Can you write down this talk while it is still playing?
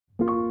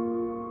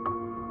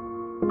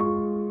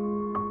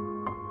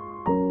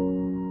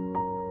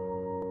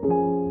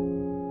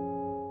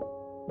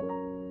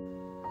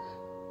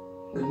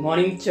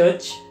Morning,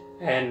 church,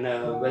 and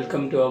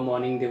welcome to our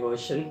morning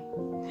devotion.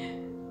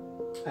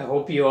 I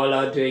hope you all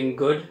are doing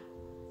good.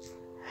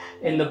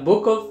 In the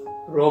book of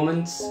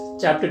Romans,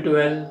 chapter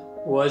 12,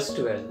 verse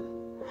 12,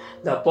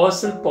 the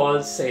Apostle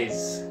Paul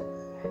says,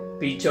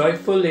 "Be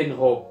joyful in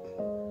hope,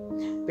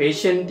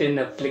 patient in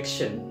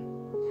affliction,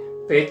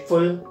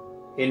 faithful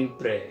in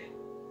prayer."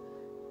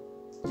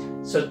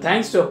 So,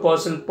 thanks to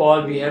Apostle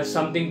Paul, we have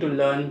something to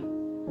learn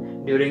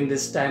during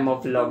this time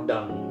of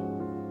lockdown.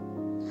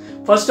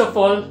 First of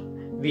all,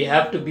 we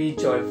have to be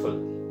joyful.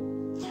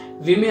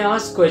 We may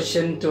ask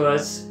question to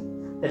us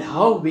that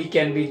how we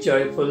can be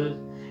joyful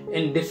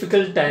in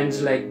difficult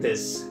times like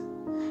this.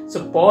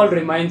 So Paul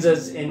reminds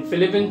us in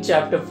Philippians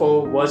chapter 4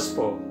 verse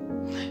 4.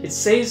 It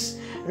says,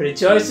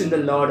 "Rejoice in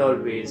the Lord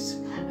always,"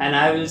 and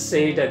I will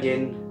say it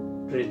again,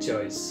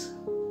 rejoice.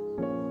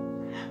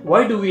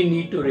 Why do we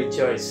need to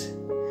rejoice?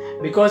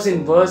 Because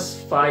in verse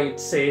 5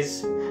 it says,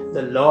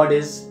 "The Lord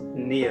is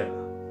near."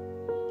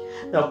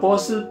 The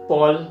Apostle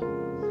Paul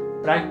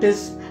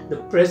practiced the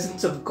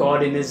presence of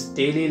God in his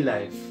daily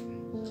life.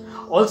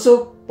 Also,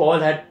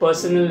 Paul had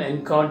personal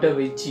encounter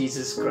with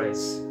Jesus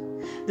Christ.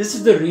 This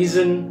is the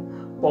reason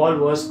Paul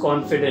was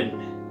confident,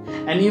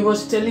 and he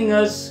was telling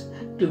us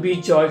to be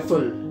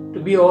joyful,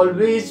 to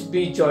always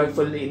be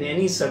joyful in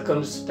any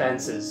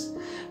circumstances,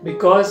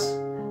 because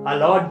our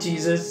Lord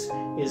Jesus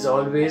is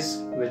always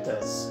with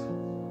us.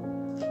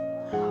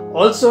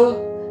 Also,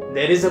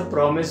 there is a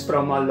promise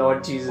from our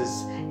Lord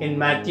Jesus in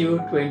Matthew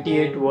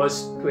 28 verse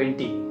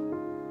 20.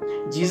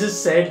 Jesus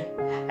said,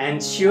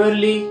 "And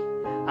surely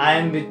I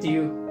am with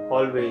you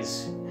always,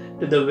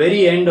 to the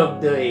very end of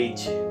the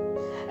age."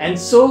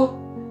 And so,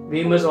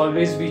 we must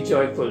always be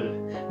joyful,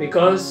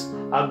 because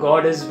our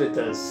God is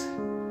with us.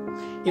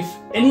 If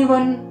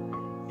anyone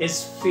is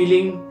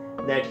feeling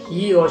that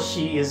he or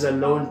she is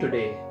alone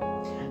today,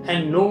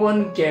 and no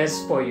one cares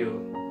for you,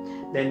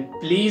 then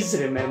please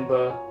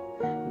remember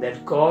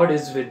that God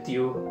is with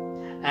you,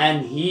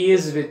 and He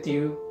is with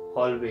you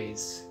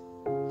always.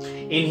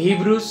 In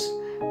Hebrews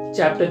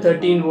chapter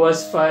 13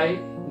 verse 5,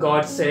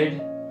 God said,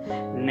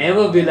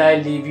 "Never will I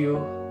leave you,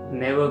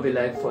 never will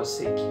I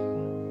forsake you."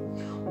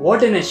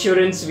 What an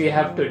assurance we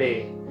have today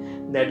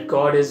that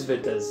God is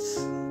with us.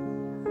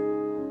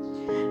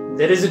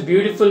 There is a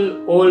beautiful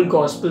old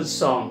gospel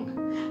song,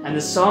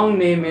 and the song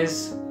name is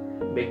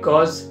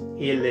 "Because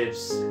He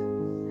Lives."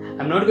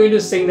 I'm not going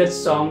to sing that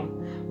song,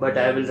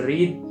 but I will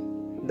read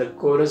the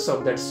chorus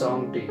of that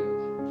song to you.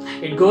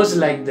 It goes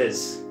like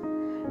this: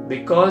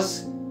 "Because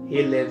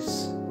He lives,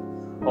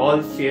 all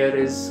fear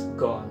is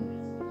gone.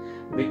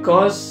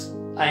 Because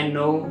I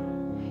know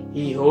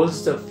He holds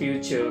the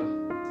future,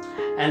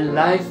 and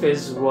life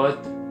is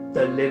worth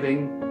the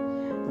living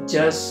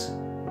just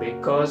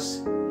because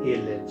He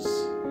lives."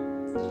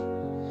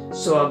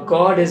 So our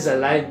God is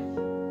alive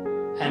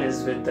and is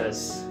with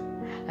us,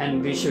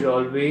 and we should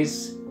always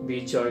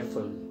be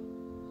joyful.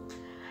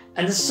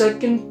 And the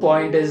second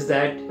point is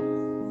that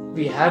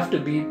we have to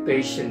be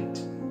patient.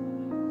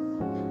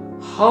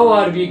 How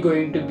are we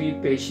going to be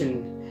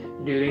patient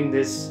during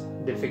this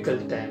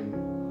difficult time?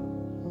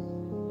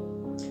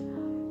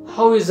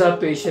 How is our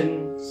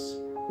patience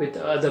with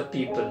other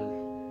people?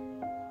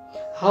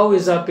 How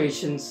is our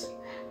patience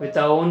with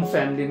our own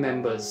family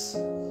members?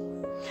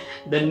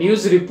 The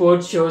news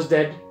report shows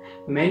that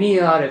many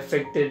are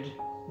affected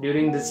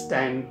during this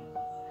time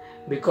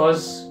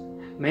because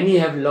many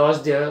have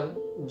lost their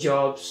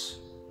jobs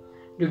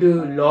due to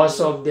loss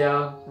of their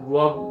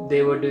work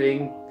they were doing,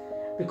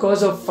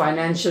 because of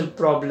financial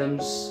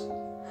problems,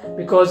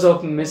 because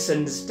of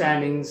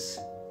misunderstandings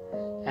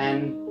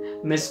and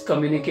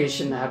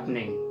miscommunication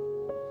happening.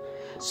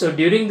 So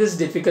during this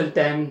difficult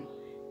time,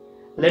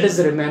 let us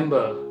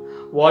remember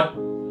what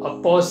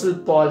Apostle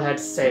Paul had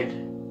said,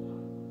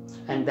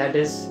 and that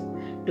is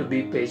to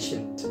be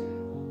patient.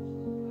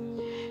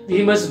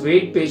 We must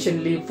wait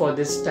patiently for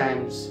these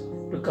times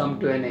to come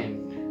to an end.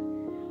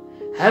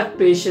 Have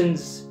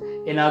patience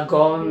in our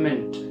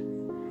government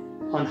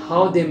on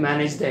how they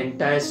manage the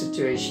entire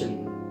situation.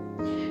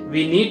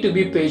 We need to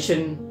be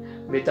patient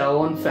with our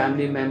own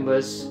family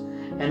members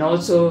and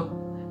also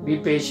be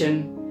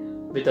patient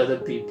with other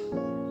people.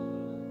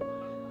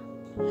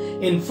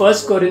 In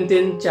 1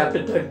 Corinthians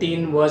chapter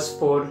 13 verse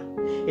 4,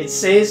 it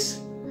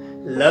says,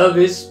 "Love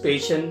is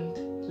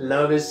patient,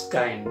 love is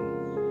kind."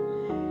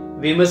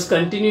 We must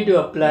continue to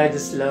apply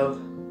this love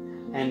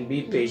and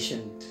be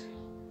patient.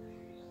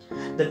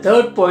 The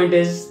third point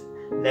is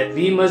that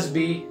we must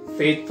be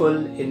faithful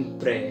in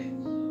prayer.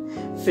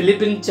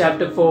 Philippians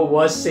chapter 4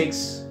 verse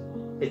 6,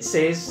 it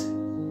says,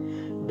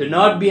 "Do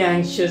not be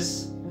anxious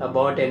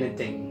about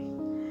anything,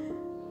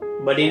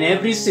 but in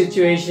every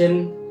situation,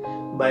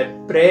 by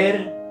prayer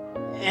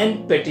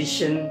and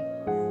petition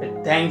with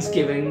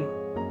thanksgiving,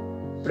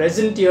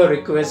 present your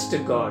requests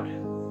to God."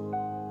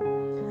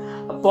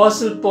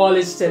 Apostle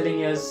Paul is telling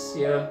us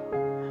here,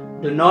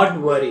 do not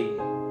worry,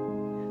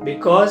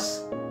 because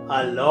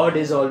our Lord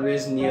is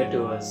always near to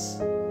us,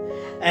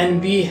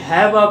 and we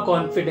have our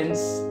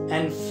confidence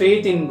and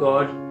faith in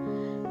God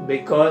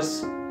because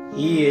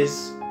He is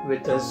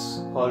with us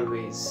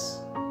always.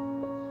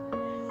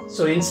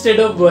 So instead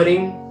of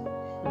worrying,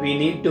 we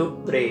need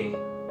to pray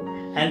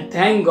and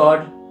thank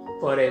God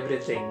for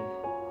everything.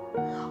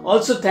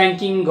 Also,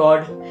 thanking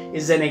God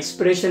is an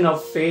expression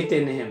of faith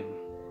in Him.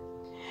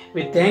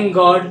 We thank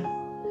God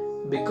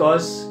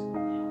because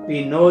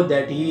we know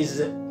that He is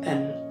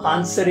an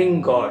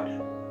answering God.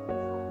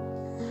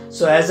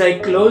 So as I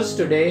close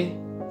today,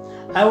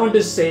 I want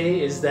to say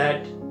is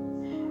that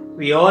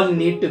we all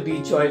need to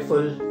be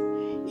joyful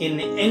in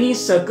any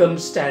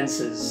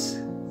circumstances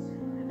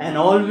and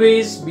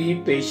always be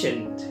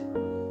patient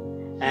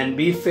and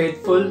be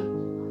faithful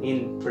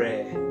in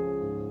prayer.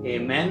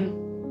 Amen.